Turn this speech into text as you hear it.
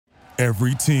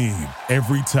Every team,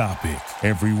 every topic,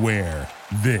 everywhere.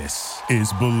 This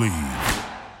is Believe.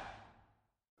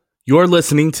 You're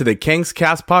listening to the Kings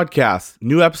Cast podcast.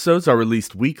 New episodes are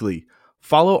released weekly.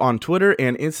 Follow on Twitter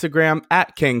and Instagram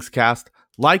at KingsCast,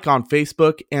 like on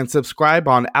Facebook, and subscribe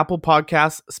on Apple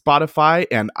Podcasts, Spotify,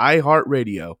 and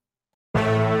iHeartRadio.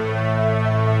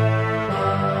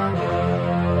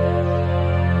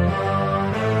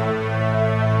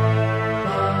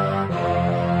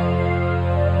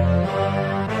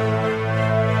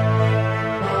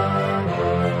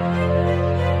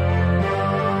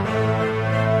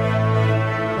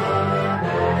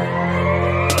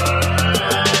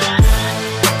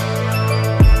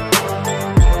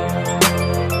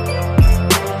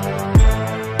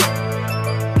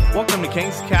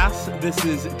 Kings Cast. This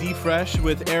is D Fresh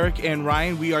with Eric and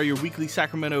Ryan. We are your weekly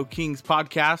Sacramento Kings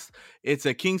podcast. It's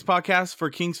a Kings podcast for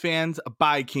Kings fans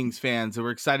by Kings fans. And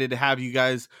we're excited to have you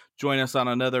guys join us on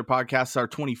another podcast. It's our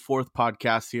 24th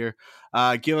podcast here.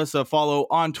 Give us a follow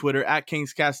on Twitter at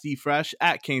KingsCast D Fresh,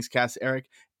 at KingsCast Eric,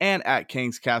 and at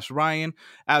KingsCast Ryan.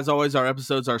 As always, our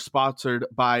episodes are sponsored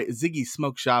by Ziggy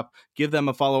Smoke Shop. Give them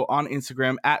a follow on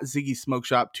Instagram at Ziggy Smoke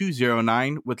Shop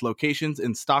 209 with locations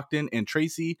in Stockton and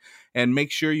Tracy. And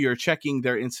make sure you're checking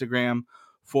their Instagram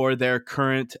for their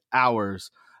current hours.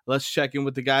 Let's check in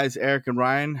with the guys, Eric and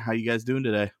Ryan. How you guys doing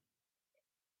today?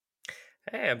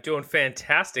 Hey, I'm doing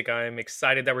fantastic. I'm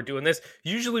excited that we're doing this.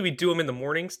 Usually we do them in the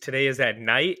mornings. Today is at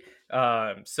night.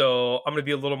 So I'm going to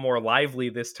be a little more lively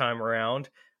this time around.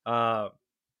 But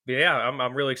yeah,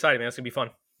 I'm really excited, man. It's going to be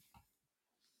fun.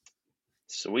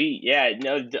 Sweet. Yeah,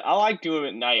 no, I like doing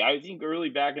them at night. I think early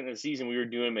back in the season we were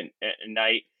doing them at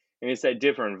night, and it's that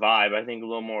different vibe. I think a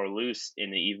little more loose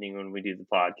in the evening when we do the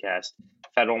podcast.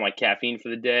 I've had all my caffeine for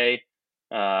the day.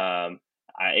 I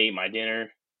ate my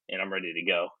dinner, and I'm ready to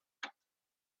go.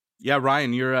 Yeah,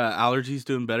 Ryan, your allergies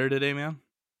doing better today, man?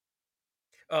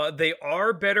 They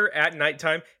are better at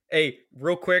nighttime. Hey,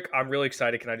 real quick, I'm really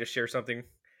excited. Can I just share something?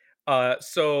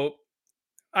 So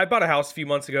I bought a house a few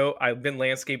months ago. I've been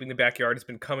landscaping the backyard. It's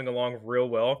been coming along real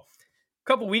well. A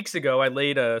couple weeks ago, I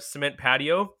laid a cement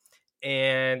patio,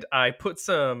 and I put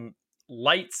some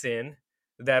lights in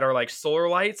that are like solar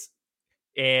lights.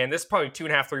 And this is probably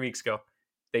 2.5, 3 weeks ago.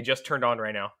 They just turned on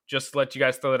right now. Just to let you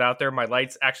guys throw that out there. My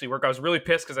lights actually work. I was really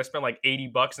pissed because I spent like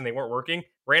 $80 and they weren't working.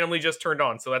 Randomly just turned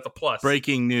on, so that's a plus.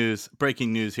 Breaking news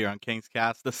here on Kings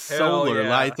Cast. The solar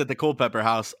lights at the Culpepper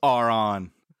house are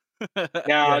on.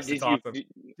 Now, yes,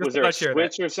 was there a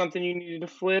switch or something you needed to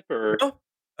flip? Or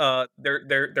no.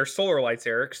 They're solar lights,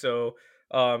 Eric. So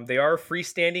they are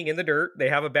freestanding in the dirt. They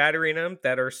have a battery in them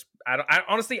that are.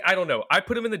 Honestly, I don't know. I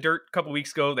put them in the dirt a couple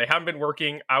weeks ago. They haven't been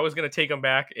working. I was gonna take them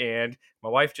back, and my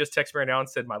wife just texted me right now and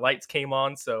said my lights came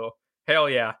on. So hell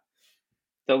yeah.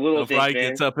 The little if Ryan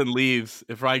gets up and leaves,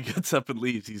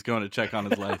 he's going to check on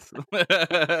his lights.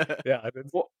 Yeah,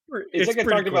 it's like I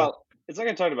talked about. It's like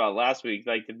I talked about last week.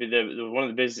 Like one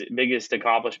of the biggest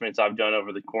accomplishments I've done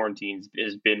over the quarantines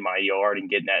has been my yard and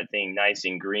getting that thing nice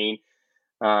and green.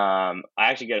 I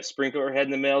actually got a sprinkler head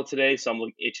in the mail today, so I'm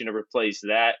itching to replace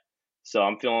that. So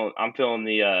I'm feeling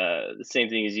the same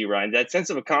thing as you, Ryan. That sense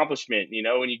of accomplishment,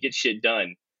 when you get shit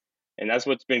done, and that's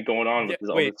what's been going on with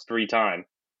all this free time.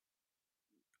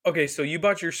 Okay, so you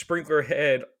bought your sprinkler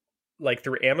head like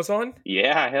through Amazon?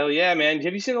 Yeah, hell yeah, man.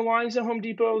 Have you seen the lines at Home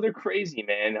Depot? They're crazy,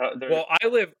 man. Well, I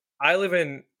live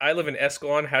in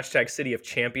Escalon, #City of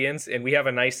Champions, and we have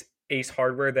a nice Ace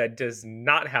Hardware that does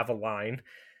not have a line.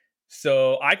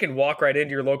 So I can walk right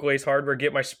into your local Ace Hardware,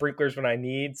 get my sprinklers when I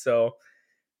need. So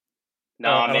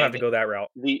I don't have to go that route.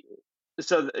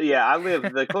 I live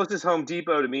the closest Home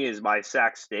Depot to me is by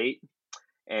Sac State,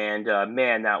 and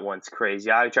man, that one's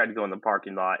crazy. I tried to go in the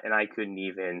parking lot, and I couldn't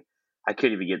even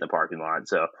get in the parking lot,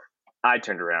 so I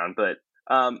turned around. But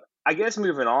I guess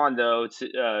moving on though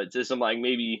to some like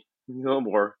maybe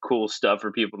more cool stuff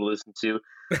for people to listen to.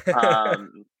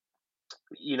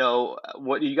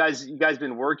 What you guys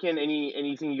been working?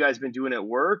 Anything you guys been doing at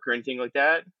work or anything like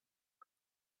that?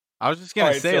 I was just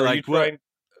gonna say,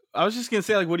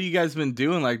 what have you guys been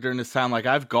doing like during this time? Like,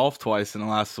 I've golfed twice in the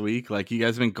last week. Like, you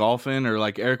guys been golfing, or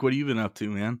like, Eric, what have you been up to,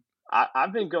 man?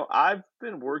 I've been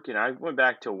working. I went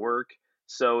back to work,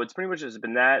 so it's pretty much just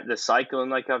been that, the cycling,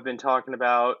 like I've been talking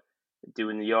about,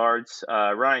 doing the yards.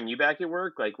 Ryan, you back at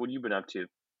work? Like, what have you been up to?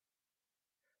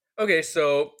 Okay,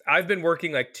 so I've been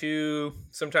working like 2,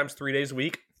 sometimes 3 days a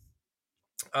week.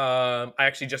 I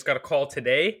actually just got a call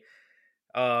today.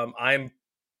 I'm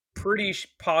pretty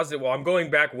positive. Well, I'm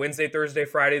going back Wednesday, Thursday,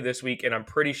 Friday this week, and I'm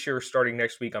pretty sure starting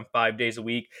next week, I'm 5 days a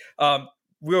week.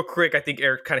 Real quick, I think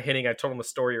Eric kind of hinting. I told him a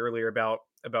story earlier about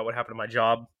what happened to my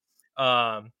job.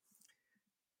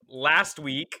 last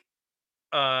week,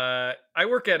 I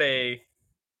work at a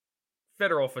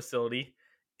federal facility,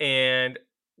 and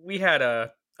we had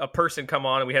a person come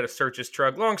on and we had to search his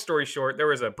truck. Long story short, there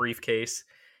was a briefcase,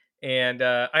 and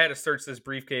I had to search this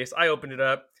briefcase. I opened it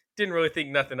up, didn't really think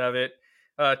nothing of it.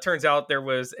 Turns out there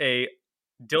was a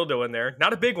dildo in there,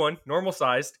 not a big one, normal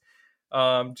sized,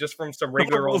 just from some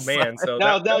regular old man. So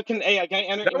can I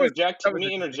interject? Let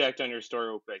me interject on your story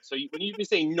real quick. So when you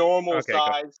say normal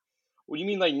size, what do you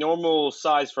mean, like normal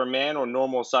size for a man or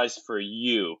normal size for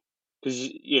you? Because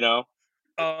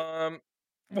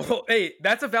well, hey,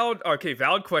 that's a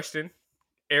valid question.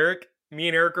 Eric, me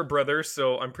and Eric are brothers,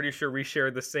 so I'm pretty sure we share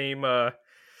the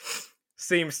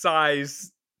same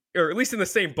size, or at least in the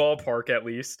same ballpark, at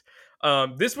least.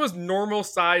 This was normal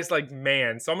size, like,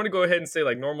 man. So I'm gonna go ahead and say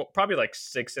like normal, probably like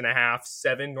 6.5,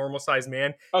 7 normal size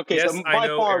man. Okay, yes, so by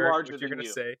far Eric, larger what you're gonna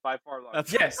say. By far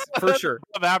larger. Yes, for sure.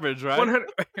 Above average, right?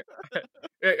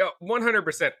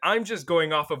 100%. I'm just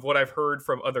going off of what I've heard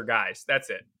from other guys. That's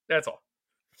it. That's all.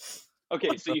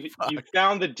 Okay, so you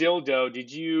found the dildo.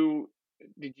 Did you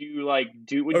like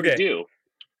do what you do?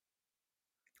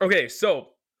 Okay, so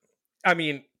I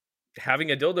mean,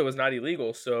 having a dildo is not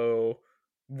illegal. So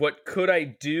what could I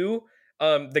do?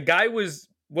 The guy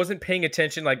wasn't paying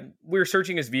attention. Like, we were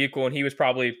searching his vehicle, and he was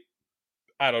probably,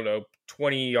 I don't know,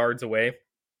 20 yards away.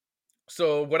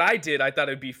 So what I did, I thought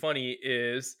it'd be funny,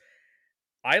 is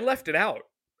I left it out.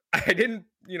 I didn't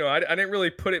really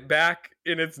put it back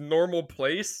in its normal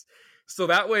place. So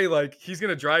that way, like, he's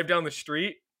gonna drive down the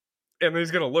street, and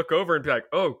he's gonna look over and be like,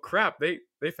 "Oh crap, they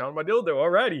found my dildo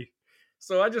already."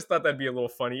 So I just thought that'd be a little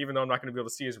funny, even though I'm not gonna be able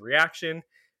to see his reaction.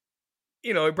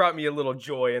 It brought me a little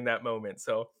joy in that moment.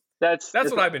 So that's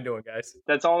what I've been doing, guys.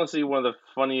 That's honestly one of the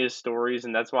funniest stories,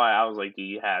 and that's why I was like,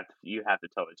 you have to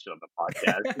tell this shit on the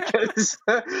podcast, because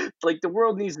like the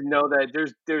world needs to know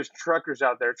that there's truckers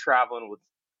out there traveling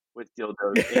with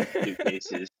dildos in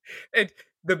suitcases. And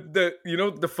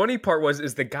the funny part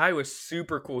is the guy was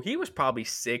super cool. He was probably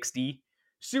 60,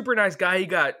 super nice guy.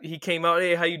 He came out,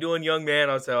 "Hey, how you doing, young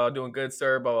man?" I was like, "Oh, doing good,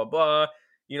 sir." Blah blah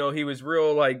blah. He was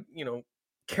real, like,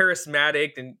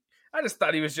 charismatic, and I just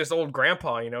thought he was just old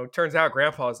grandpa. Turns out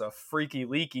grandpa's a freaky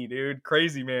leaky dude,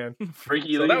 crazy man,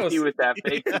 freaky leaky with that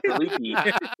fake leaky.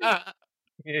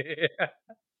 Yeah.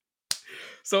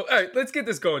 So, all right, let's get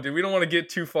this going, dude. We don't want to get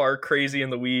too far crazy in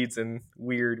the weeds and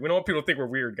weird. We don't want people to think we're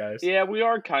weird, guys. Yeah, we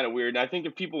are kind of weird. And I think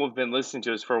if people have been listening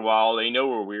to us for a while, they know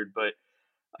we're weird. But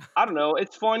I don't know.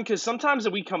 It's fun because sometimes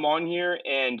we come on here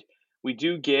and we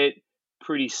do get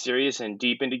pretty serious and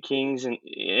deep into Kings. And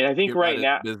I think right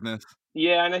now, business.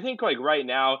 Yeah, and I think like right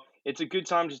now, it's a good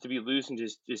time just to be loose and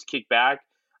just kick back.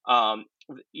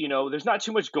 There's not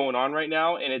too much going on right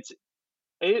now, and it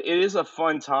is a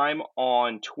fun time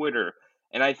on Twitter.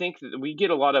 And I think that we get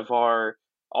a lot of our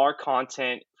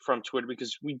content from Twitter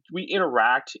because we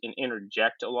interact and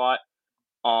interject a lot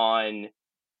on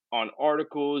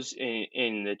articles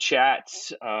in the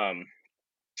chats. And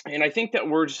I think that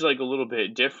we're just like a little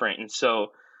bit different. And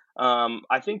so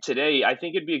I think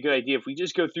it'd be a good idea if we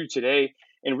just go through today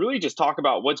and really just talk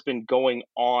about what's been going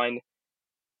on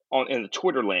in the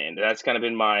Twitter land. That's kind of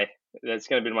been my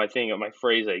thing, my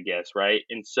phrase, I guess, right?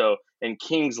 And so, in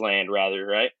Kingsland rather,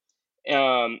 right?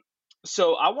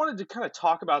 So I wanted to kind of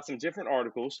talk about some different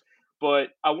articles, but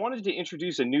I wanted to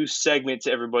introduce a new segment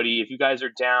to everybody. If you guys are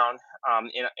down,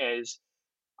 as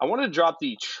I wanted to drop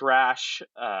the trash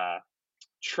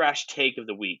take of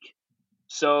the week.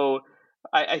 So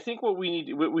I think what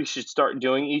we should start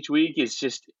doing each week is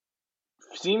just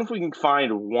seeing if we can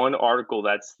find one article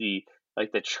that's the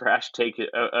trash take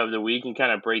of the week and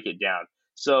kind of break it down.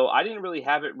 So I didn't really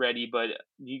have it ready, but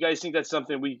do you guys think that's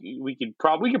something we could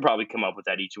probably come up with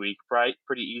that each week, right?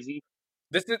 Pretty easy.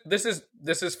 This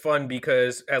is fun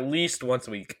because at least once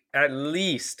a week, at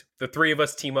least the three of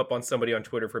us team up on somebody on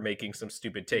Twitter for making some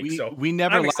stupid takes. We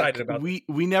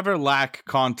never lack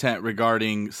content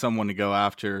regarding someone to go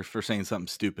after for saying something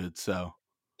stupid. So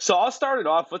I'll start it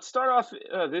off. Let's start off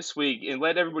this week and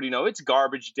let everybody know it's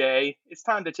garbage day. It's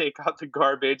time to take out the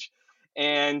garbage,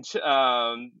 and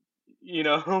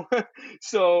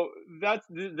so that's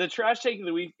the trash take of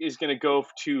the week is going to go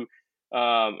to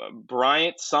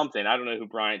Bryant something. I don't know who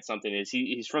Bryant something is.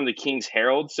 He's from the King's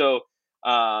Herald. So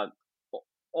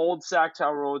old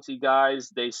Sacktown royalty guys,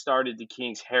 they started the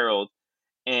King's Herald,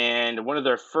 and one of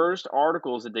their first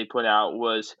articles that they put out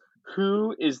was,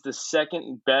 who is the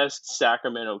second best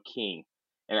Sacramento King?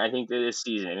 And I think this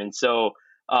season. And so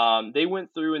they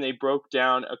went through and they broke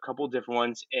down a couple different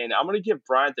ones. And I'm going to give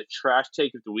Bryant the trash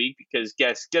take of the week because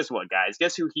guess what, guys?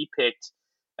 Guess who he picked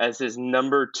as his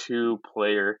number 2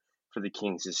 player for the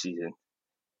Kings this season?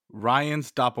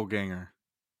 Ryan's doppelganger.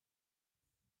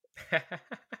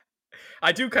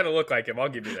 I do kind of look like him. I'll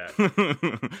give you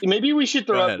that. Maybe we should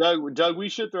throw up Doug. We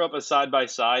should throw up a side by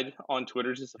side on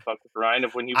Twitter just to fuck with Ryan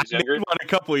of when he was younger. One a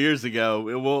couple of years ago.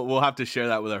 We'll have to share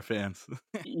that with our fans.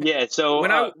 Yeah. So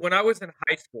when I was in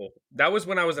high school, that was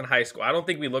when I was in high school. I don't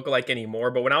think we look alike anymore.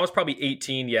 But when I was probably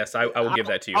 18, yes, I will give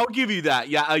that to you. I'll give you that.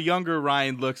 Yeah, a younger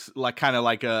Ryan looks like kind of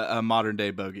like a modern day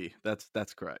Bogey.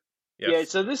 That's correct. Yes. Yeah.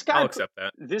 So this guy, I'll accept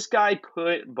that. This guy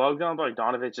put Bogdan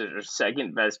Bogdanovic as their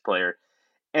second best player.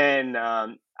 And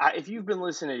if you've been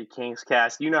listening to Kings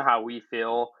Cast, you know how we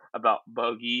feel about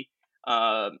Bogey.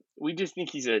 We just think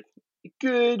he's a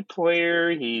good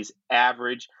player. He's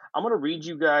average. I'm going to read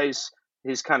you guys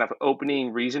his kind of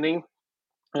opening reasoning.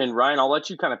 And Ryan, I'll let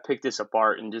you kind of pick this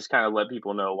apart and just kind of let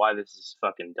people know why this is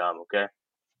fucking dumb, okay?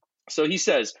 So he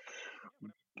says,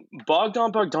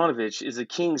 Bogdan Bogdanovic is the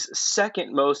Kings'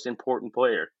 second most important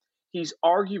player. He's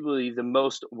arguably the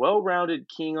most well-rounded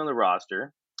King on the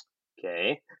roster.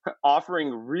 Okay, offering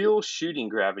real shooting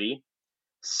gravity,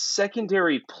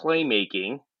 secondary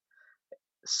playmaking,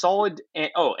 solid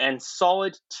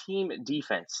team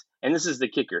defense. And this is the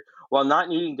kicker, while not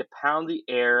needing to pound the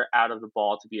air out of the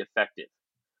ball to be effective.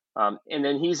 And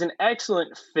then he's an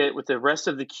excellent fit with the rest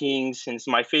of the Kings, and it's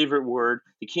my favorite word,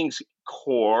 the Kings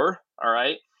core, all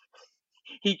right?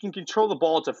 He can control the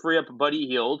ball to free up Buddy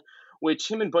Hield, which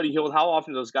him and Buddy Hield, how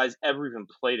often do those guys ever even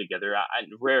play together?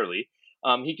 Rarely.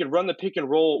 He can run the pick and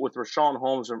roll with Rashawn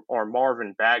Holmes or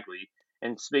Marvin Bagley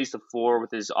and space the floor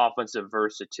with his offensive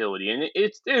versatility. And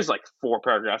there's like 4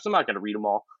 paragraphs. I'm not going to read them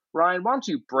all. Ryan, why don't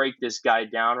you break this guy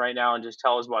down right now and just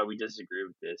tell us why we disagree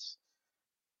with this?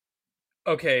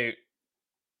 Okay,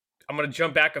 I'm going to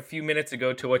jump back a few minutes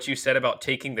ago to what you said about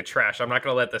taking the trash. I'm not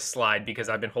going to let this slide because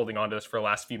I've been holding on to this for the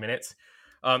last few minutes.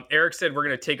 Eric said we're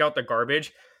going to take out the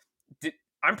garbage.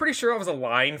 I'm pretty sure that was a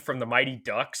line from the Mighty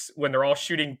Ducks when they're all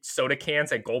shooting soda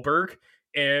cans at Goldberg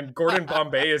and Gordon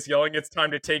Bombay is yelling, "It's time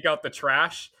to take out the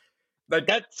trash." Like,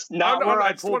 that's not where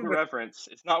I pulled the reference.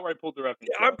 It's not where I pulled the reference.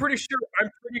 I'm pretty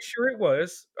sure it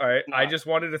was. All right. No. I just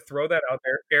wanted to throw that out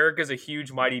there. Eric is a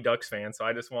huge Mighty Ducks fan, so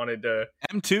I just wanted to.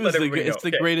 M2 is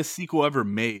the greatest sequel ever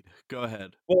made. Go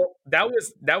ahead. Well, that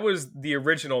was the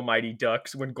original Mighty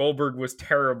Ducks when Goldberg was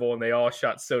terrible and they all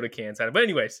shot soda cans at him. But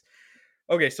anyways,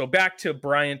 okay, so back to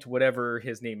Bryant, whatever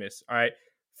his name is. All right.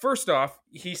 First off,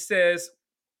 he says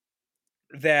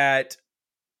that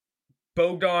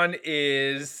Bogdan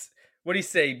is. What do you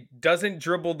say? He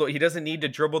doesn't need to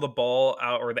dribble the ball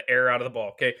out or the air out of the ball.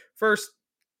 Okay. First,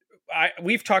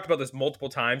 we've talked about this multiple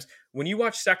times. When you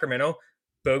watch Sacramento,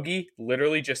 Bogey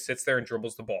literally just sits there and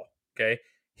dribbles the ball. Okay.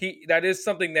 That is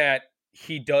something that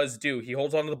he does do. He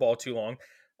holds onto the ball too long.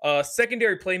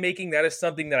 Secondary playmaking, that is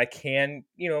something that I can,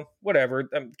 whatever.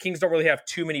 Kings don't really have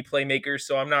too many playmakers,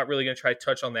 so I'm not really going to try to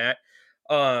touch on that.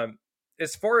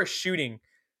 As far as shooting,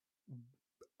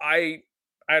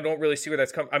 I don't really see where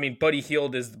that's coming. I mean, Buddy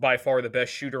Hield is by far the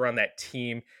best shooter on that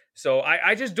team. So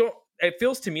I just don't. It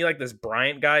feels to me like this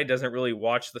Bryant guy doesn't really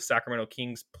watch the Sacramento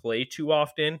Kings play too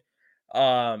often.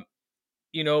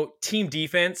 Team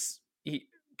defense.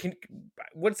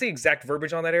 What's the exact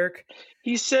verbiage on that, Eric?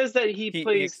 He says that he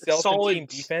plays solid team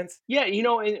defense. Yeah,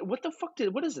 and what the fuck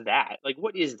what is that? Like,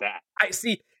 what is that? I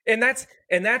see. And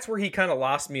that's where he kind of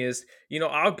lost me is,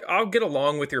 I'll get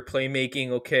along with your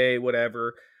playmaking. Okay,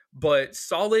 whatever. But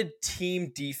solid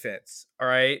team defense, all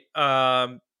right?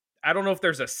 I don't know if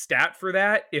there's a stat for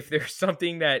that, if there's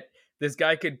something that this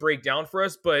guy could break down for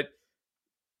us, but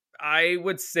I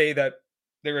would say that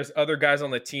there is other guys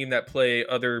on the team that play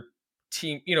other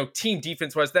team, team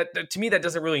defense-wise. That to me, that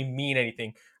doesn't really mean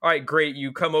anything. All right, great.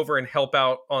 You come over and help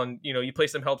out on, you play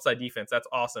some help side defense. That's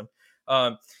awesome.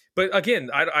 But again,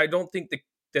 I don't think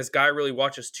this guy really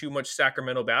watches too much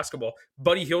Sacramento basketball.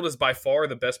 Buddy Hield is by far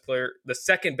the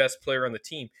second best player on the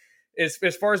team. As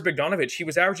far as Bogdanovic, he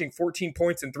was averaging 14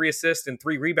 points and 3 assists and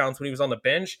 3 rebounds when he was on the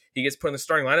bench. He gets put in the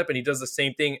starting lineup and he does the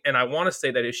same thing. And I want to say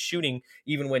that his shooting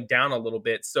even went down a little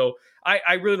bit. So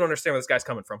I really don't understand where this guy's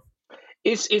coming from.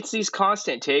 It's these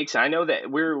constant takes. I know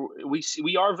that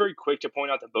we are very quick to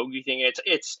point out the Bogey thing.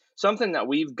 It's something that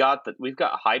we've got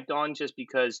hyped on just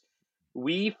because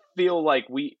we feel like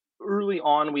early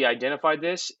on we identified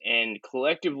this, and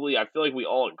collectively I feel like we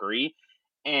all agree,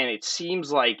 and it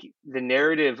seems like the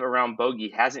narrative around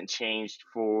Bogey hasn't changed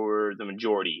for the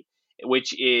majority,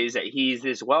 which is that he's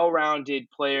this well-rounded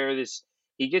player.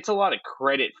 He gets a lot of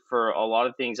credit for a lot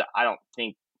of things. I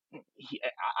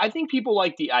think people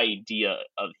like the idea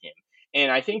of him,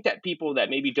 and I think that people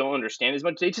that maybe don't understand as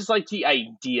much, they just like the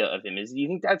idea of him. Do you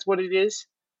think that's what it is?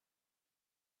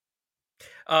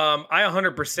 I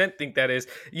 100% think that is.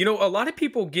 A lot of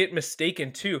people get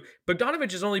mistaken too.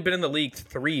 Bogdanovich has only been in the league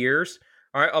 3 years.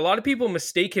 All right, a lot of people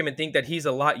mistake him and think that he's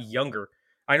a lot younger.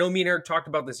 I know me and Eric talked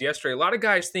about this yesterday. A lot of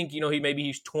guys think,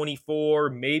 he's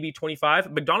 24, maybe 25.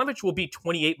 Bogdanovich will be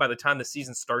 28 by the time the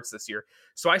season starts this year.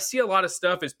 So I see a lot of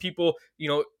stuff as people,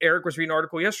 Eric was reading an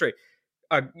article yesterday.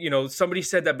 Somebody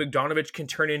said that Bogdanovich can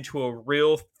turn into a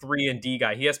real 3-and-D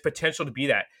guy. He has potential to be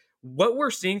that. What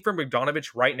we're seeing from Bogdanovich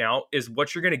right now is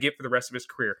what you're going to get for the rest of his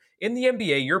career. In the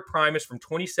NBA, your prime is from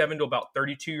 27 to about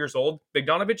 32 years old.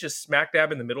 Bogdanovich is smack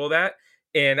dab in the middle of that.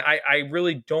 And I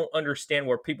really don't understand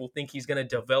where people think he's going to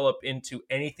develop into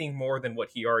anything more than what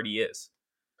he already is.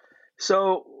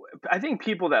 So I think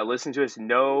people that listen to us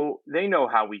know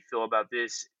how we feel about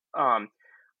this.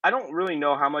 I don't really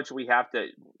know how much we've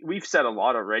said a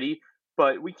lot already,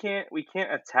 but we can't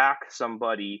attack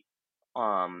somebody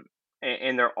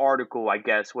in their article, I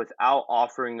guess, without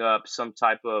offering up some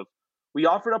type of. We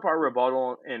offered up our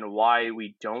rebuttal and why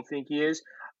we don't think he is.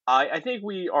 I think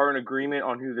we are in agreement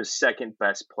on who the second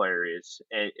best player is,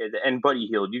 and Buddy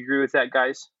Hield. Do you agree with that,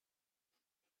 guys?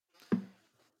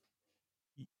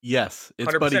 Yes,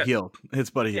 it's 100%. Buddy Hield. It's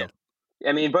Buddy Hield.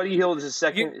 I mean, Buddy Hield is the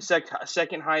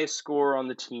second highest scorer on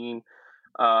the team.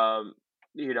 I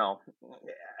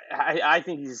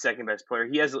think he's the second best player.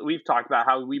 We've talked about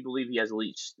how we believe he has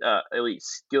elite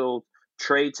skill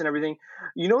traits and everything.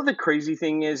 The crazy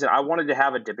thing is, and I wanted to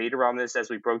have a debate around this as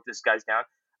we broke this guys down.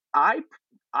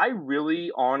 I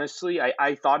really, honestly,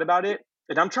 I thought about it,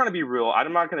 and I'm trying to be real.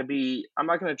 I'm not going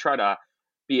to try to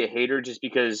be a hater just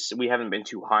because we haven't been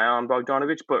too high on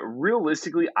Bogdanovich, but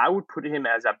realistically, I would put him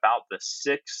as about the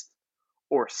 6th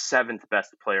or 7th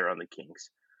best player on the Kings.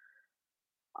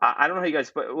 I don't know how you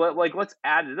guys, but let's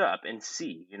add it up and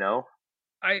see,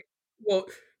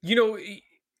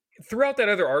 Throughout that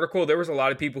other article, there was a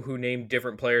lot of people who named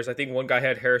different players. I think one guy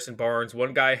had Harrison Barnes,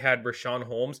 one guy had Richaun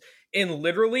Holmes, and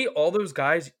literally all those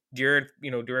guys, during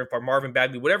Marvin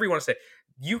Bagley, whatever you want to say,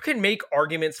 you can make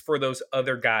arguments for those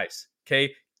other guys.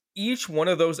 Okay, each one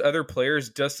of those other players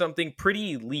does something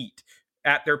pretty elite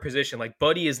at their position. Like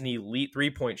Buddy is an elite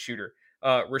 3-point shooter.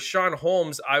 Richaun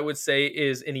Holmes, I would say,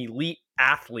 is an elite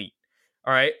athlete.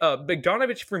 All right,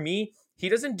 Bogdanovich, for me, he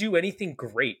doesn't do anything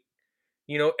great.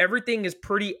 Everything is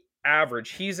pretty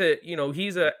average. He's a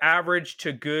average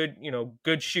to good,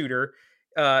 good shooter.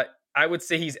 I would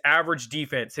say he's average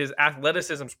defense. His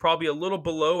athleticism is probably a little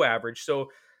below average.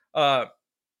 So, I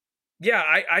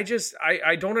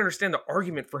don't understand the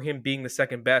argument for him being the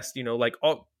second best.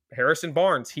 Harrison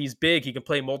Barnes, he's big. He can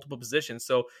play multiple positions.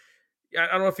 So I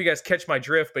don't know if you guys catch my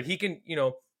drift, but he can,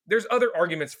 there's other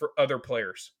arguments for other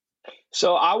players.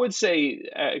 So I would say,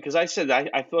 because I said that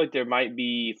I feel like there might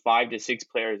be 5 to 6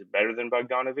 players better than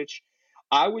Bogdanovich.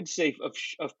 I would say,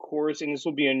 of course, and this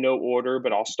will be in no order,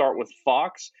 but I'll start with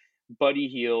Fox, Buddy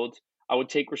Hield. I would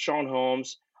take Richaun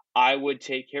Holmes. I would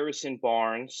take Harrison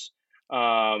Barnes.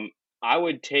 I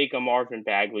would take a Marvin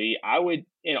Bagley. And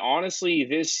honestly,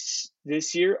 this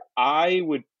year, I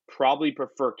would probably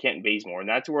prefer Kent Bazemore, and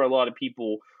that's where a lot of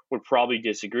people would probably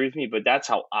disagree with me, but that's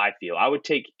how I feel. I would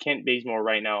take Kent Bazemore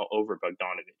right now over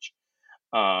Bogdanovich.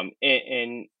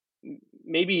 And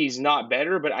maybe he's not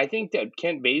better, but I think that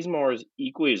Kent Bazemore is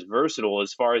equally as versatile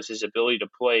as far as his ability to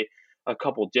play a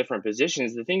couple different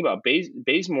positions. The thing about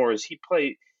Bazemore is he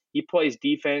plays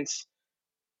defense.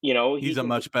 He's a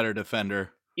much better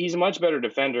defender. He's a much better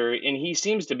defender, and he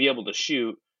seems to be able to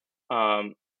shoot.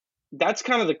 That's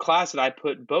kind of the class that I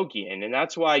put Bogey in, and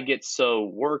that's why I get so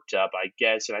worked up, I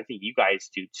guess, and I think you guys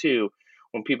do too,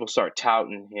 when people start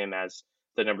touting him as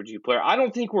the number 2 player. I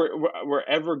don't think we're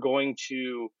ever going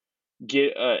to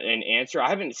get an answer.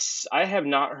 I have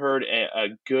not heard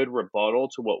a good rebuttal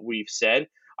to what we've said.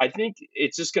 I think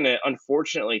it's just going to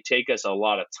unfortunately take us a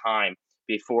lot of time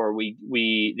before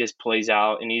this plays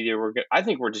out, and I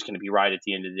think we're just going to be right at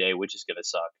the end of the day, which is going to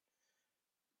suck.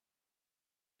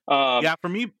 For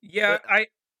me. Yeah,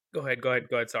 Go ahead.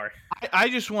 Sorry. I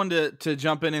just wanted to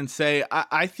jump in and say,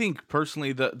 I think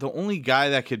personally the only guy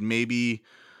that could maybe,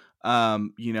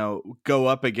 go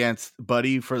up against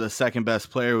Buddy for the second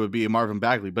best player would be Marvin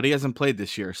Bagley, but he hasn't played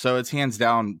this year. So it's hands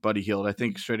down Buddy Hield. I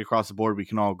think straight across the board, we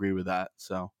can all agree with that.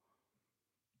 So.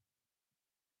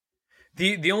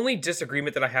 The only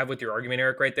disagreement that I have with your argument,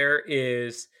 Eric, right there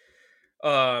is,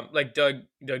 like Doug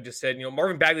just said,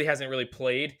 Marvin Bagley hasn't really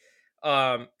played.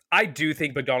 I do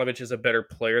think Bogdanovich is a better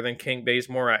player than Kent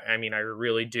Bazemore. I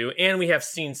really do. And we have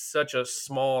seen such a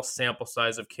small sample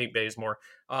size of Kent Bazemore.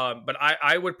 But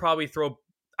I would probably go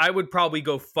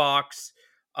Fox,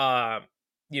 Buddy,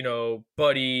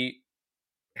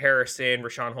 Harrison,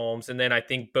 Richaun Holmes, and then I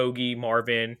think Bogey,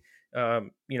 Marvin,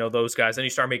 those guys. Then you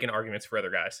start making arguments for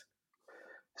other guys.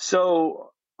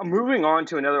 So moving on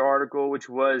to another article, which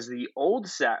was the old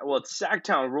it's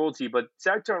Sacktown Royalty, but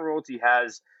Sacktown Royalty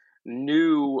has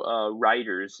new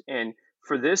writers. And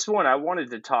for this one, I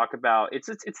wanted to talk about it's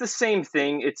the same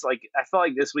thing. It's like I felt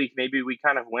like this week maybe we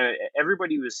kind of went.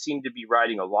 Everybody seemed to be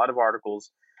writing a lot of articles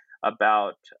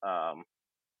about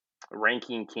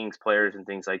ranking Kings players and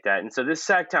things like that. And so this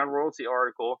Sacktown Royalty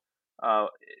article,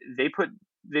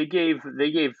 they gave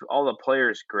all the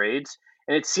players grades,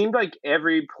 and it seemed like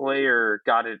every player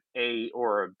got an A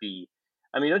or a B.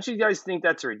 I mean, don't you guys think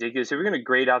that's ridiculous? If you're going to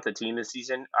grade out the team this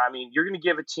season, I mean, you're going to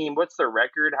give a team what's their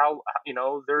record? How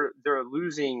they're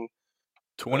losing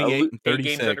 28 and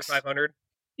 36 games under 500.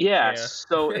 Yeah.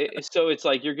 So it's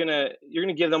like you're gonna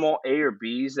give them all A or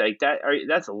Bs like that.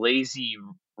 That's lazy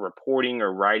reporting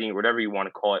or writing, whatever you want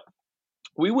to call it.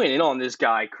 We went in on this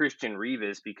guy Christian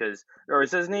Rivas or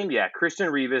is his name? Yeah, Christian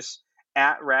Rivas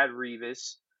at Rad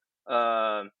Rivas.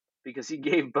 Because he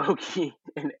gave Bokey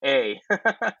an A.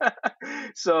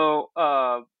 So,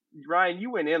 Ryan,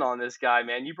 you went in on this guy,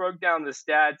 man. You broke down the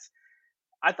stats.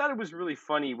 I thought it was really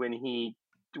funny when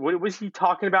what was he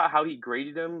talking about, how he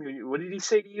graded him? What did he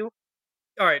say to you?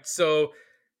 All right. So,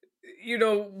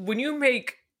 when you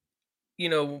make,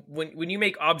 when you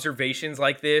make observations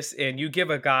like this and you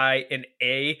give a guy an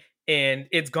A and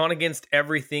it's gone against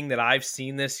everything that I've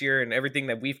seen this year and everything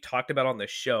that we've talked about on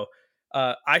this show,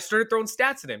 I started throwing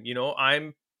stats at him.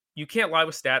 You can't lie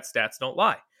with stats. Stats don't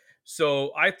lie.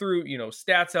 So I threw,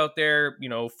 stats out there,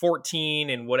 14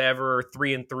 and whatever,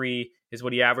 3-3 is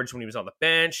what he averaged when he was on the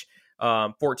bench.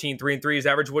 14, 3-3 is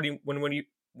average when he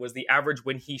was the average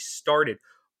when he started.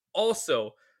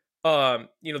 Also,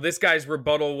 this guy's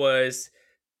rebuttal was,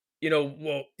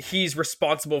 well, he's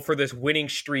responsible for this winning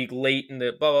streak late in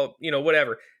the blah, blah,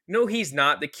 whatever. No, he's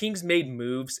not. The Kings made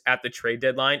moves at the trade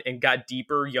deadline and got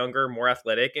deeper, younger, more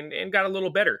athletic, and got a little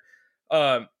better.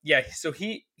 So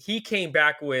he came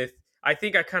back with, I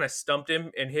think I kind of stumped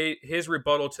him, and his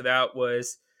rebuttal to that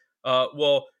was,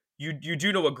 well, you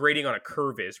do know what grading on a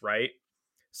curve is, right?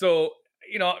 So,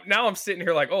 now I'm sitting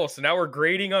here like, oh, so now we're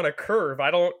grading on a curve.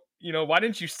 I don't, why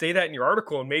didn't you say that in your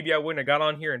article? And maybe I wouldn't have got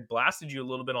on here and blasted you a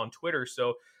little bit on Twitter.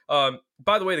 So,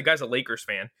 by the way, the guy's a Lakers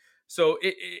fan. So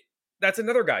that's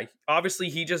another guy. Obviously,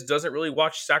 he just doesn't really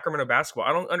watch Sacramento basketball.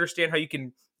 I don't understand how you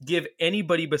can give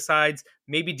anybody besides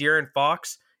maybe De'Aaron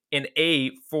Fox an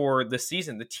A for the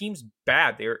season. The team's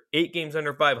bad. They're 8 games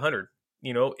under 500.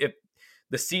 If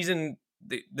the season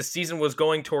was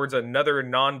going towards another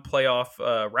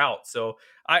non-playoff route. So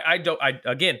I don't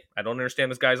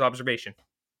understand this guy's observation.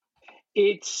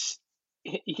 It's,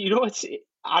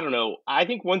 I don't know. I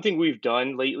think one thing we've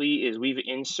done lately is we've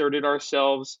inserted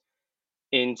ourselves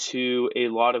into a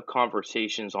lot of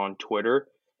conversations on Twitter.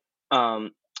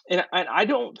 And I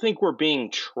don't think we're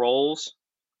being trolls.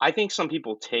 I think some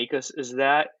people take us as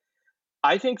that.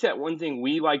 I think that one thing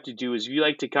we like to do is we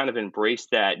like to kind of embrace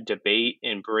that debate,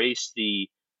 embrace the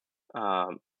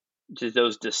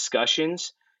those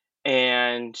discussions.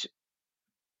 And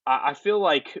I feel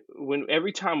like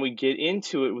every time we get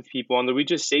into it with people and we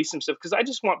just say some stuff, because I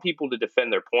just want people to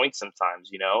defend their points sometimes,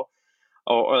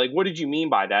 or like, what did you mean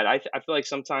by that? I feel like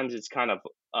sometimes it's kind of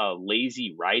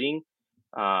lazy writing.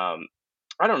 I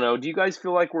don't know. Do you guys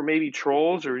feel like we're maybe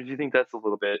trolls, or do you think that's a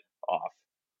little bit off?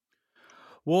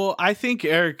 Well, I think,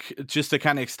 Eric, just to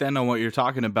kind of extend on what you're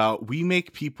talking about, we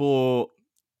make people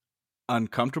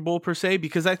uncomfortable per se,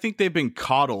 because I think they've been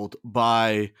coddled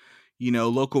by,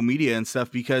 local media and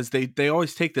stuff, because they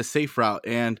always take the safe route.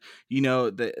 And,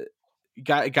 the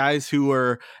guys who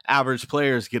are average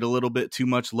players get a little bit too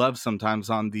much love sometimes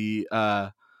on the,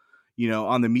 on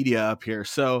the media up here.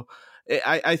 So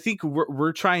I think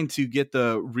we're trying to get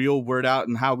the real word out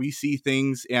and how we see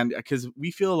things. And because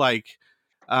we feel like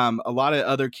a lot of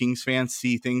other Kings fans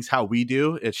see things how we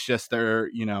do. It's just they're,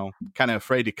 kind of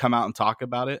afraid to come out and talk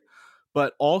about it.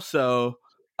 But also,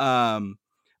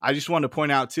 I just want to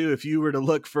point out, too, if you were to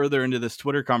look further into this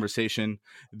Twitter conversation,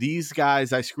 these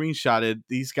guys I screenshotted,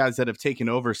 these guys that have taken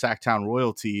over Sacktown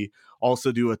Royalty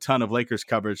also do a ton of Lakers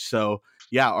coverage. So,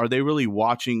 yeah, are they really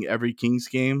watching every Kings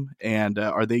game? And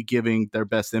are they giving their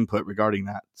best input regarding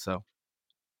that? So.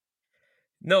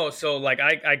 No, so like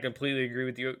I completely agree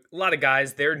with you. A lot of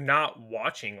guys, they're not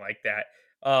watching like that.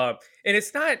 And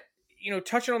it's not,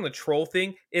 touching on the troll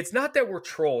thing, it's not that we're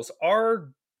trolls.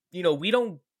 We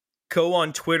don't go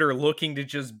on Twitter looking to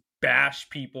just bash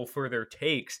people for their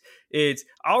takes. It's,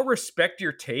 I'll respect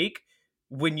your take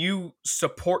when you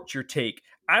support your take.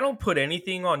 I don't put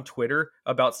anything on Twitter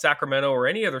about Sacramento or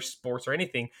any other sports or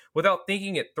anything without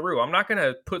thinking it through. I'm not going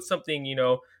to put something,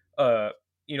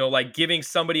 like giving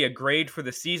somebody a grade for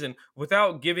the season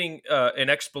without giving an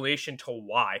explanation to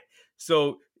why.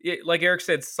 So, like Eric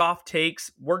said, soft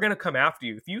takes, we're going to come after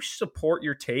you. If you support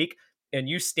your take and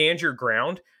you stand your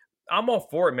ground, I'm all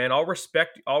for it, man. I'll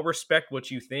respect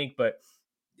what you think. But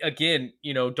again,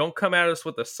 don't come at us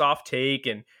with a soft take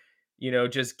and,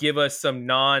 just give us some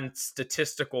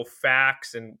non-statistical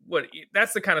facts. And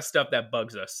that's the kind of stuff that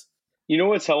bugs us. You know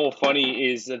what's hella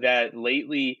funny is that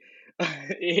lately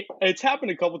it's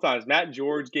happened a couple times. Matt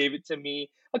George gave it to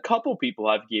me. A couple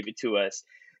people have gave it to us.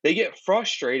 They get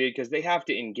frustrated because they have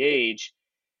to engage,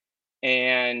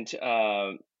 and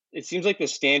it seems like the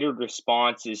standard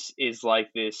response is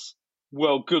like this.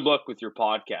 Well, good luck with your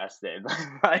podcast then.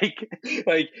 I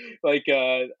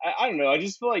don't know. I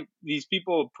just feel like these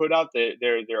people put out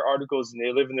their articles and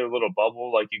they live in their little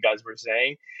bubble, like you guys were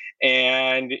saying,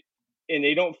 and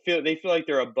they feel like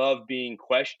they're above being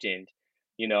questioned,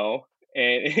 and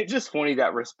it's just funny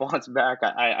that response back.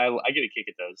 I get a kick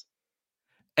at those.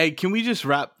 Hey, can we just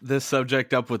wrap this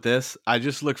subject up with this? I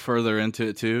just looked further into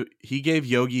it too. He gave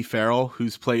Yogi Ferrell,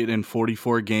 who's played in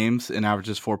 44 games and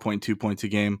averages 4.2 points a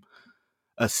game,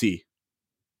 a C.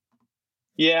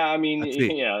 Yeah, I mean,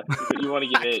 yeah, you want to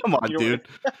give it. Come on, dude.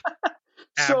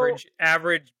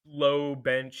 average low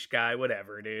bench guy,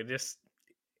 whatever, dude. That just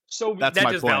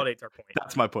validates our point.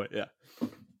 That's my point. Yeah.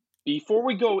 Before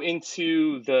we go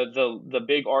into the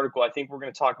big article, I think we're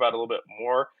going to talk about a little bit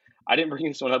more. I didn't bring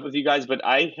this one up with you guys, but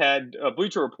I had a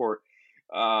Bleacher Report.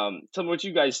 Tell me what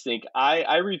you guys think.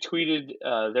 I retweeted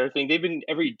their thing. They've been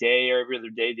every day or every other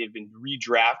day, they've been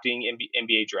redrafting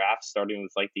NBA drafts, starting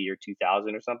with like the year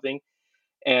 2000 or something.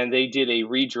 And they did a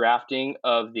redrafting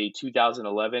of the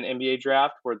 2011 NBA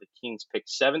draft where the Kings picked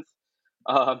 7th.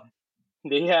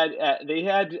 They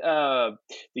had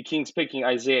the Kings picking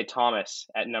Isaiah Thomas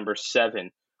at number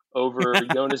 7 over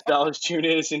Jonas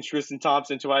Valanciunas and Tristan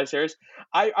Thompson, Tobias Harris.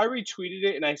 I retweeted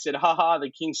it and I said, haha,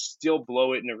 the Kings still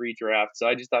blow it in a redraft. So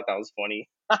I just thought that was funny.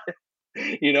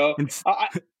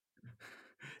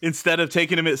 Instead of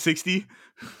taking him at 60.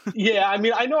 Yeah, I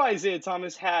mean, I know Isaiah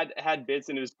Thomas had bits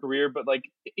in his career, but like,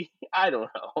 I don't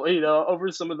know,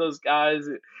 over some of those guys,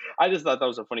 I just thought that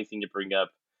was a funny thing to bring up.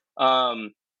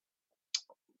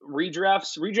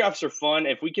 Redrafts are fun.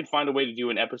 If we could find a way to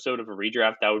do an episode of a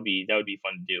redraft, that would be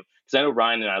fun to do. Because I know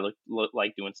Ryan and I look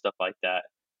like doing stuff like that.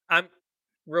 I'm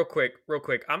real quick.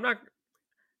 I'm not.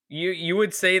 You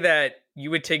would say that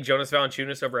you would take Jonas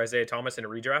Valanciunas over Isaiah Thomas in a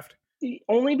redraft?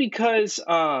 Only because,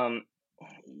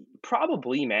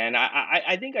 probably, man.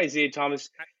 I think Isaiah Thomas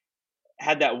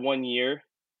had that 1 year,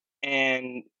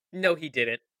 and no, he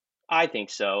didn't. I think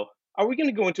so. Are we going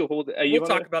to go into a whole? We'll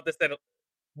talk about this then.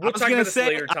 We'll talk about this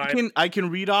later time. I can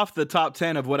read off the top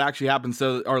 10 of what actually happened,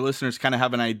 so our listeners kind of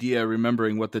have an idea,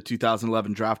 remembering what the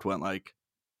 2011 draft went like.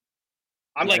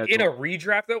 I'm like in a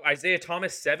redraft though. Isaiah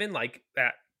Thomas 7, like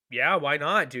that. Yeah, why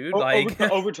not, dude?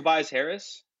 Over Tobias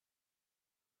Harris.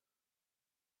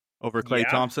 Over Klay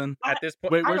Thompson? At this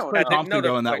point, wait, where's Klay Thompson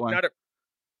going that one?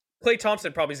 Klay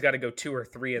Thompson probably's got to go 2 or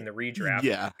 3 in the redraft.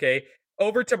 Yeah. Okay.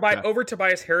 Over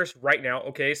Tobias Harris right now.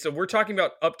 Okay. So we're talking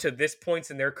about up to this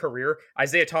points in their career.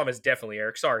 Isaiah Thomas, definitely,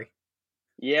 Eric. Sorry.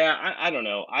 Yeah, I don't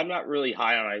know. I'm not really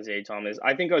high on Isaiah Thomas.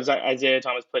 I think Isaiah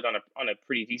Thomas played on a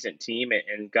pretty decent team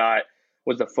and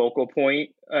was the focal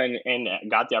point and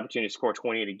got the opportunity to score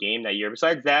 20 in a game that year.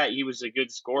 Besides that, he was a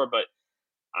good scorer, but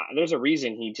there's a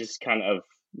reason he just kind of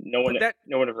no one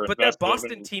ever. But that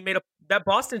Boston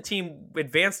team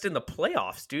advanced in the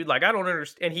playoffs, dude. Like, I don't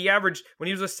understand. And when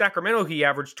he was with Sacramento, he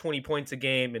averaged 20 points a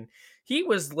game, and he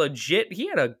was legit. He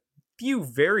had a few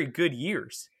very good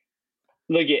years.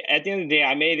 Look, at the end of the day,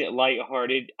 I made it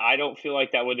lighthearted. I don't feel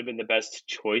like that would have been the best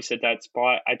choice at that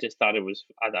spot. I just thought it was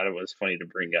funny to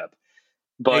bring up.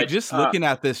 But just looking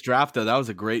at this draft, though, that was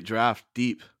a great draft,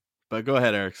 deep. But go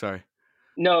ahead, Eric. Sorry.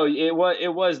 No, it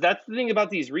was. That's the thing about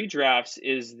these redrafts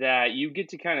is that you get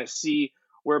to kind of see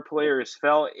where players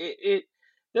fell.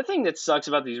 The thing that sucks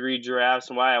about these redrafts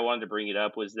and why I wanted to bring it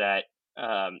up was that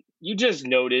you just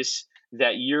notice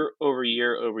that year over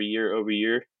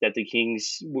year that the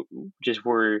Kings just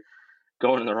were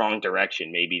going in the wrong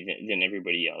direction maybe than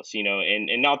everybody else,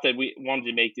 and not that we wanted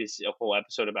to make this a whole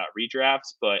episode about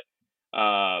redrafts, but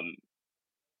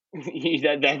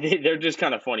they're just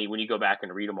kind of funny when you go back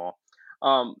and read them all.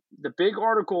 The big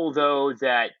article, though,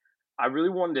 that I really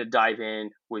wanted to dive in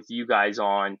with you guys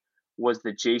on was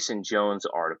the Jason Jones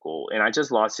article. And I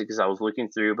just lost it because I was looking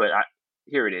through, but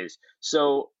here it is.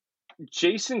 So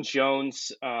Jason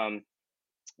Jones,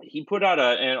 he put out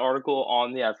an article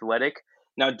on The Athletic.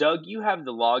 Now, Doug, you have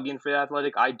the login for The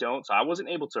Athletic. I don't, so I wasn't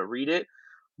able to read it.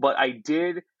 But I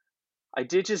did I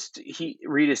did just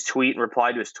read his tweet and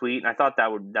reply to his tweet, and I thought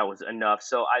that was enough.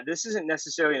 So this isn't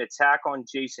necessarily an attack on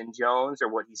Jason Jones or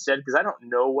what he said, because I don't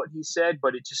know what he said,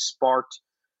 but it just sparked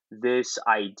this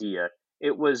idea.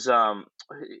 It was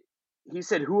he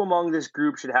said, "Who among this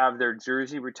group should have their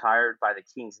jersey retired by the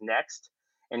Kings next?"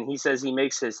 And he says he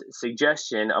makes his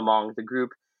suggestion among the group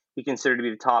he considered to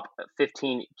be the top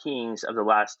 15 Kings of the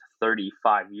last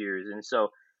 35 years, and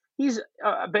so he's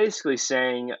basically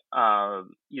saying,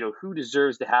 who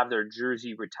deserves to have their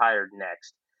jersey retired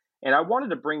next. And I wanted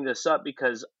to bring this up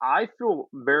because I feel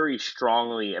very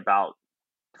strongly about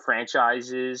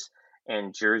franchises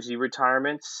and jersey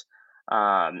retirements,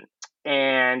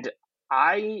 and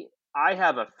I I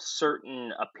have a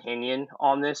certain opinion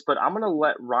on this, but I'm going to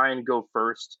let Ryan go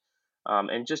first,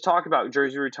 and just talk about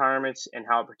jersey retirements and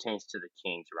how it pertains to the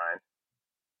Kings. Ryan.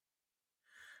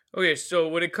 Okay, so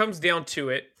when it comes down to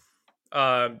it,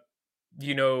 um,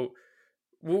 you know,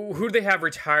 who do they have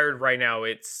retired right now?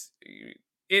 It's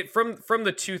from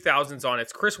the 2000s on.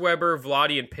 It's Chris Webber,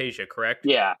 Vladi, and Peja, correct?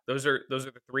 Yeah. Those are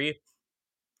the three.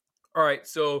 All right,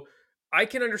 so I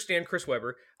can understand Chris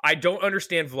Webber. I don't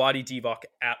understand Vladi Divac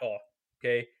at all.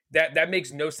 Okay, that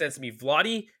makes no sense to me.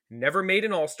 Vladi never made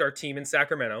an All-Star team in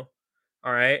Sacramento.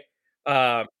 All right,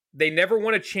 they never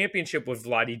won a championship with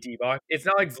Vladi Divac. It's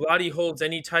not like Vladi holds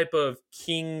any type of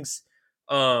Kings,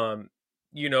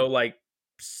 like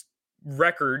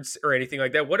records or anything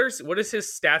like that. What is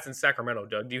his stats in Sacramento,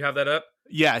 Doug? Do you have that up?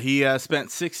 Yeah, he spent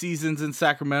 6 seasons in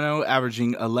Sacramento,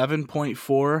 averaging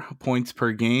 11.4 points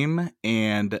per game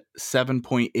and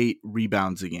 7.8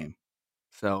 rebounds a game.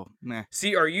 So, meh.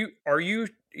 See, are you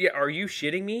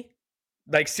shitting me?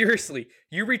 Like, seriously,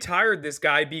 you retired this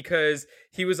guy because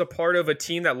he was a part of a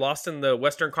team that lost in the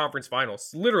Western Conference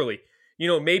Finals. Literally.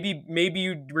 Maybe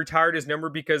you retired his number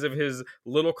because of his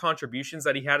little contributions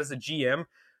that he had as a GM.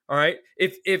 All right.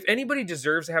 If anybody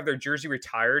deserves to have their jersey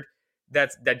retired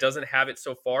that doesn't have it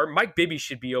so far, Mike Bibby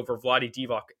should be over Vladi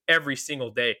Divac every single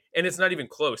day. And it's not even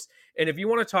close. And if you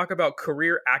want to talk about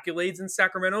career accolades in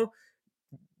Sacramento,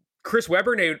 Chris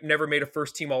Webber never made a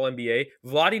first-team All-NBA.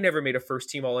 Vladi never made a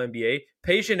first-team All-NBA.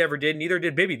 Peja never did. Neither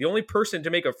did Bibby. The only person to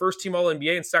make a first-team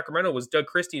All-NBA in Sacramento was Doug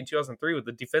Christie in 2003 with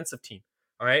the defensive team.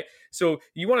 All right? So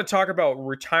you want to talk about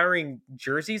retiring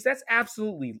jerseys? That's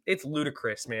it's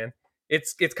ludicrous, man.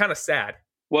 It's kind of sad.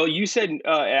 Well, you said it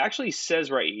actually says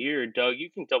right here, Doug, you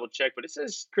can double-check, but it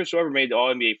says Chris Webber made the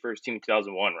All-NBA first team in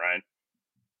 2001, Ryan.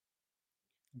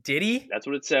 Did he? That's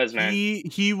what it says, man.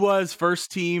 He was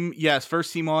first team All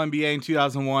NBA in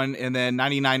 2001, and then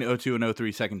 99, 02, and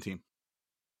 03 second team.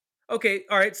 Okay,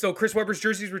 all right. So Chris Webber's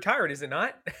jersey is retired, is it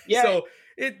not? Yeah. So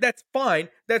that's fine.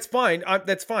 That's fine.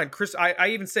 That's fine. Chris, I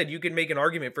even said you can make an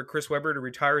argument for Chris Webber to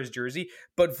retire his jersey,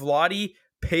 but Vladi,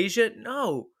 Peja,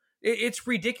 no. It's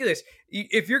ridiculous.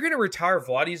 If you're going to retire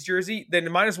Vladi's jersey, then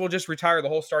might as well just retire the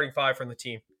whole starting five from the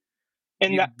team.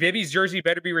 And Bibby's jersey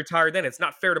better be retired then. It's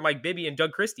not fair to Mike Bibby and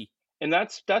Doug Christie. And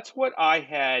that's what I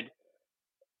had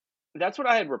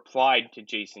replied to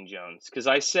Jason Jones, because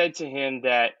I said to him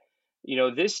that,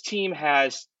 this team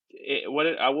has what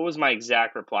was my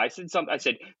exact reply? I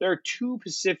said there are 2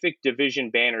 Pacific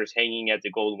Division banners hanging at the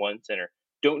Golden One Center.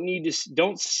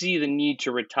 Don't see the need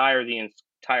to retire the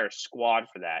entire squad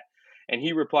for that. And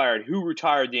he replied, "Who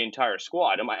retired the entire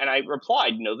squad?" And I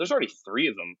replied, there's already 3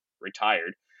 of them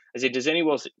retired. I said, "Does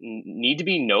anyone else need to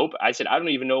be?" Nope. I said, "I don't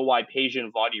even know why Peja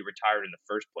and Vladi retired in the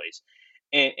first place."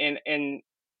 And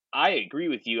I agree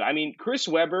with you. I mean, Chris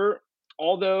Webber,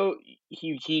 although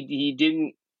he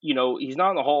didn't, he's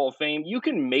not in the Hall of Fame, you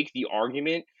can make the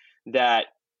argument that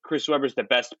Chris Webber's the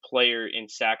best player in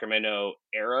Sacramento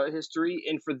era history.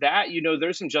 And for that,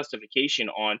 there's some justification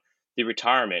on the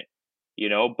retirement,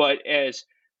 But as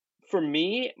for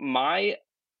me, my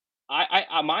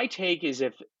take is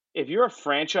if you're a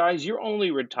franchise, you're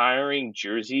only retiring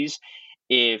jerseys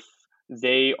if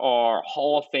they are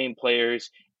Hall of Fame players,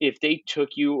 if they took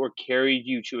you or carried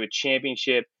you to a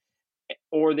championship,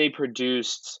 or they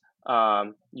produced,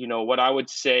 what I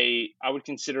would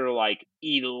consider like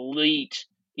elite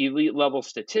level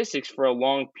statistics for a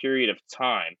long period of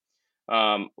time.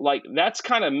 Like that's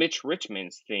kind of Mitch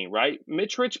Richmond's thing, right?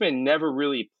 Mitch Richmond never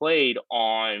really played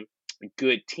on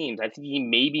good teams. I think he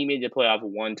maybe made the playoff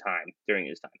one time during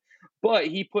his time, but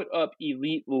he put up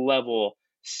elite level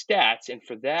stats, and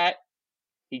for that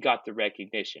he got the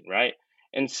recognition, right?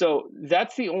 And so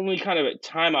that's the only kind of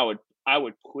time I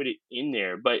would put it in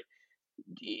there. But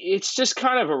it's just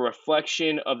kind of a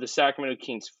reflection of the Sacramento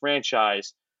Kings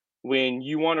franchise when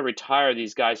you want to retire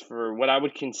these guys for what I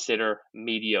would consider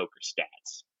mediocre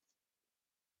stats.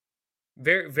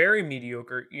 Very, very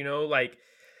mediocre.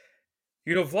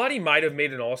 Vladdy might have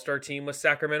made an all-star team with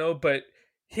Sacramento, but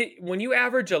when you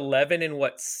average 11 and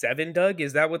 7, Doug,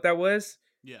 is that what that was?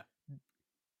 Yeah.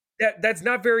 That's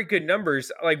not very good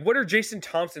numbers. Like, what are Jason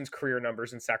Thompson's career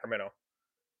numbers in Sacramento?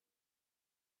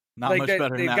 Not much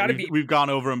better than that. We've gone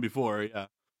over them before. Yeah.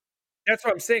 That's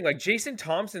what I'm saying. Like, Jason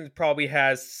Thompson probably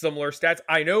has similar stats.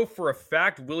 I know for a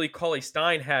fact Willie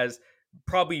Cauley-Stein has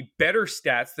probably better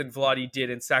stats than Vlade did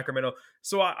in Sacramento.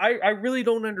 So I really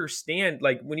don't understand.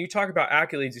 Like, when you talk about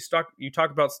accolades, you talk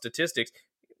about statistics.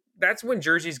 That's when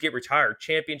jerseys get retired,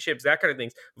 championships, that kind of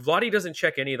things. Vlade doesn't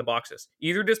check any of the boxes.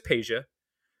 Either does Peja,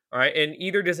 all right, and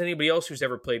either does anybody else who's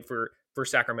ever played for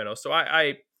Sacramento. So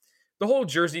I the whole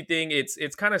jersey thing,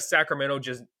 it's kind of Sacramento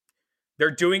just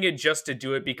they're doing it just to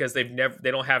do it because they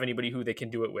don't have anybody who they can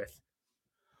do it with.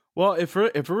 Well, if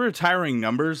we're retiring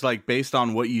numbers like based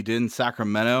on what you did in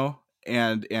Sacramento,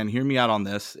 and hear me out on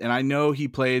this, and I know he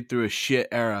played through a shit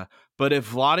era, but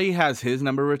if Vlade has his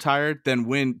number retired, then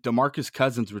when DeMarcus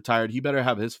Cousins retired, he better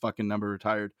have his fucking number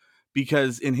retired.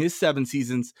 Because in his 7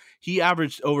 seasons, he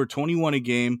averaged over 21 a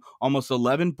game, almost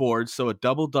 11 boards, so a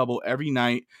double-double every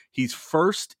night. He's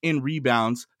first in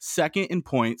rebounds, second in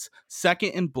points, second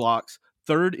in blocks,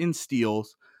 third in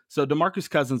steals. So DeMarcus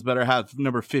Cousins better have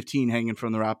number 15 hanging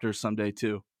from the Raptors someday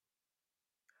too.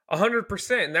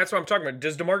 100%, and that's what I'm talking about.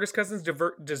 Does DeMarcus Cousins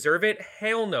deserve it?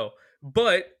 Hell no.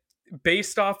 But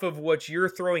based off of what you're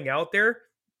throwing out there,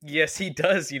 yes, he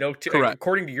does.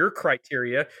 According to your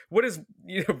criteria, what is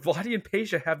Vlade and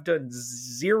Peja have done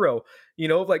zero.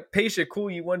 Like Peja,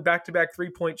 cool, you won back-to-back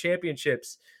 3-point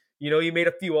championships. You made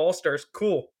a few All-Stars,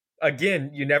 cool.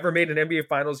 Again, you never made an NBA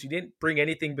Finals. You didn't bring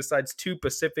anything besides 2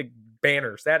 Pacific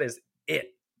banners. That is it.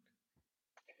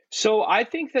 So I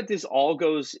think that it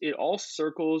all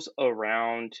circles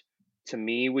around to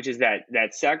me, which is that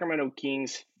Sacramento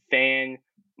Kings fan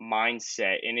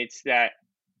mindset, and it's that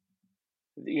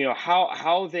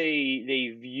how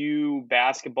they view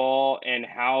basketball and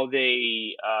how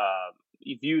they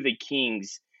view the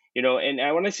Kings.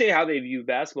 And when I say how they view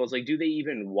basketball, it's like, do they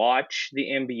even watch the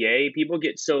NBA? People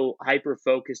get so hyper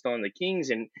focused on the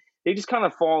Kings, and they just kind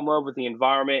of fall in love with the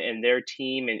environment and their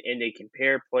team, and they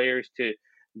compare players to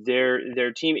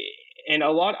their team. And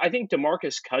I think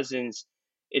DeMarcus Cousins,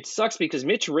 it sucks because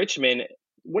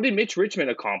what did Mitch Richmond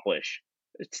accomplish?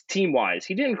 It's team wise.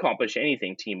 He didn't accomplish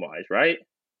anything team wise, right?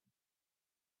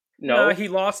 No, he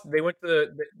lost. They went to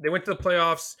the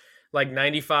playoffs like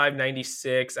 95,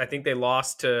 96. I think they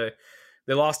lost to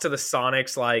the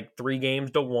Sonics like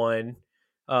 3-1.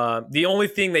 The only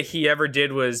thing that he ever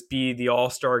did was be the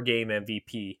All-Star Game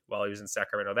MVP while he was in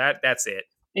Sacramento. That's it.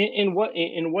 And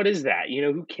what is that?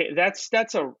 Who cares? That's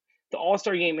the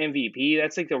All-Star Game MVP.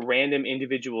 That's like the random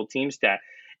individual team stat.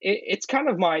 It's kind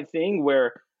of my thing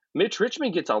where Mitch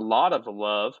Richmond gets a lot of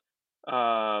love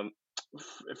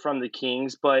from the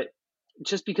Kings, but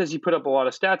just because he put up a lot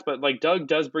of stats. But like Doug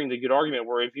does bring the good argument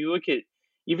where if you look at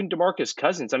even DeMarcus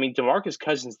Cousins,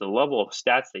 the level of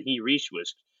stats that he reached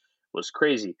was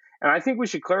crazy. And I think we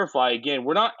should clarify again,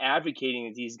 we're not advocating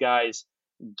that these guys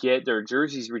get their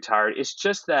jerseys retired. It's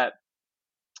just that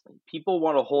people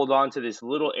want to hold on to this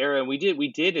little era. And we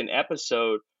did an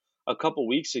episode a couple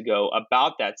weeks ago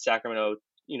about that Sacramento,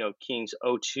 Kings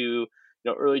 02,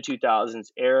 early 2000s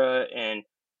era, and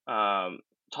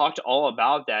talked all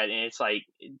about that. And it's like,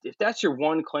 if that's your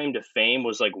one claim to fame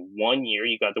was like 1 year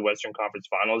you got the Western Conference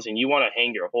Finals, and you want to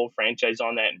hang your whole franchise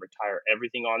on that and retire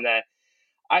everything on that,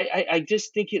 I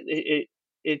just think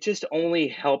it just only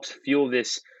helps fuel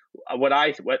this what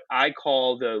I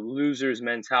call the losers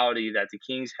mentality that the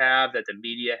Kings have, that the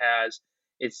media has.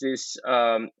 It's this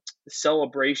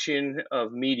celebration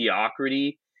of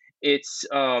mediocrity. It's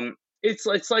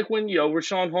like when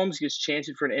Rashawn Holmes gets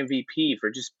chanted for an MVP for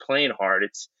just playing hard.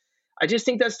 I just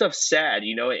think that stuff's sad,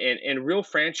 and real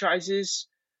franchises,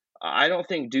 I don't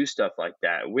think do stuff like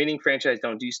that. Winning franchise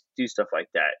don't do stuff like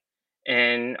that.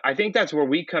 And I think that's where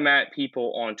we come at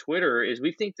people on Twitter is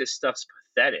we think this stuff's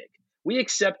pathetic. We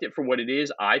accept it for what it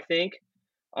is, I think,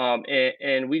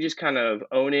 and we just kind of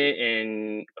own it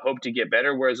and hope to get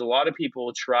better. Whereas a lot of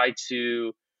people try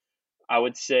to, I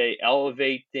would say,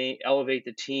 elevate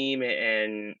the team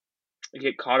and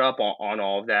get caught up on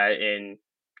all of that. And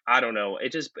I don't know,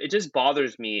 it just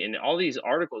bothers me. And all these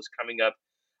articles coming up,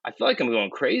 I feel like I'm going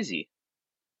crazy.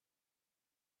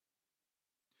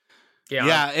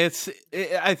 Yeah,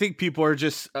 I think people are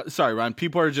just sorry, Ron.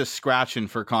 People are just scratching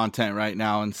for content right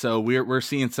now, and so we're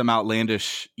seeing some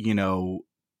outlandish,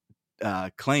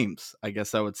 claims. I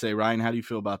guess I would say, Ryan, how do you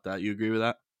feel about that? You agree with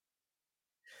that?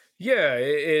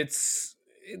 Yeah,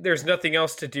 there's nothing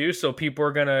else to do, so people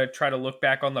are gonna try to look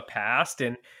back on the past,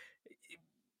 and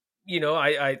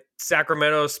I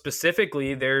Sacramento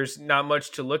specifically, there's not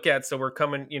much to look at. So we're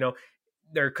coming,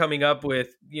 they're coming up with,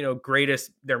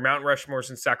 their Mount Rushmores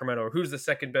in Sacramento, or who's the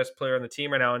second best player on the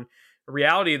team right now. And in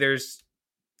reality, there's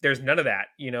none of that,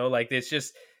 it's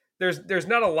just, there's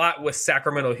not a lot with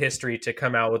Sacramento history to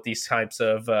come out with these types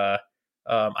of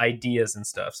ideas and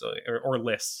stuff. So, or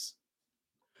lists.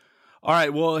 All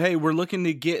right. Well, hey, we're looking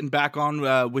to getting back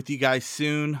on with you guys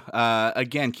soon.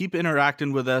 Again, keep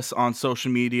interacting with us on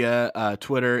social media,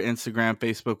 Twitter, Instagram,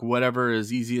 Facebook, whatever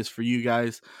is easiest for you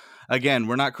guys. Again,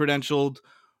 we're not credentialed.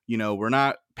 We're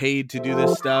not paid to do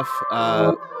this stuff.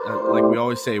 Like we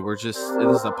always say, this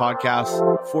is a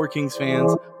podcast for Kings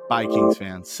fans by Kings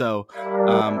fans. So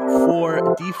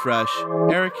for D-Fresh,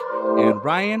 Eric and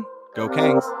Ryan, go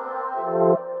Kangs.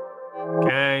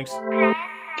 Kangs.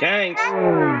 Kangs.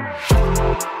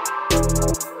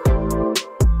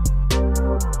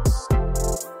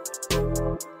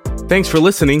 Thanks for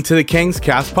listening to the Kangs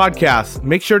Cast podcast.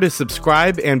 Make sure to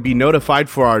subscribe and be notified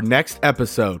for our next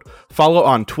episode. Follow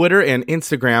on Twitter and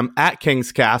Instagram at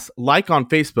KangsCast, like on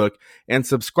Facebook, and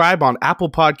subscribe on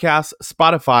Apple Podcasts,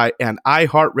 Spotify, and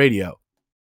iHeartRadio.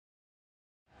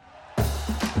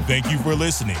 Thank you for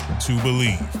listening to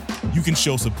Believe. You can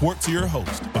show support to your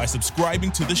host by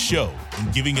subscribing to the show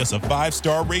and giving us a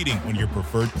 5-star rating on your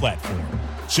preferred platform.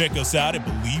 Check us out at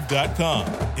Believe.com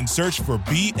and search for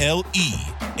BLEAV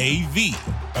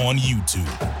on YouTube.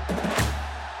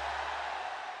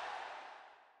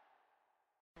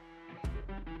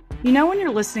 When you're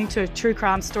listening to a true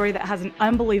crime story that has an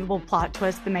unbelievable plot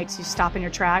twist that makes you stop in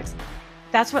your tracks?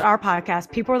 That's what our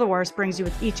podcast, People Are the Worst, brings you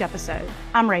with each episode.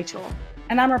 I'm Rachel.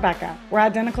 And I'm Rebecca. We're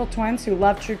identical twins who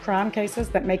love true crime cases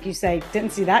that make you say,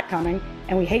 didn't see that coming,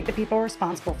 and we hate the people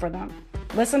responsible for them.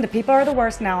 Listen to People Are the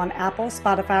Worst now on Apple,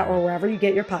 Spotify, or wherever you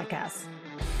get your podcasts.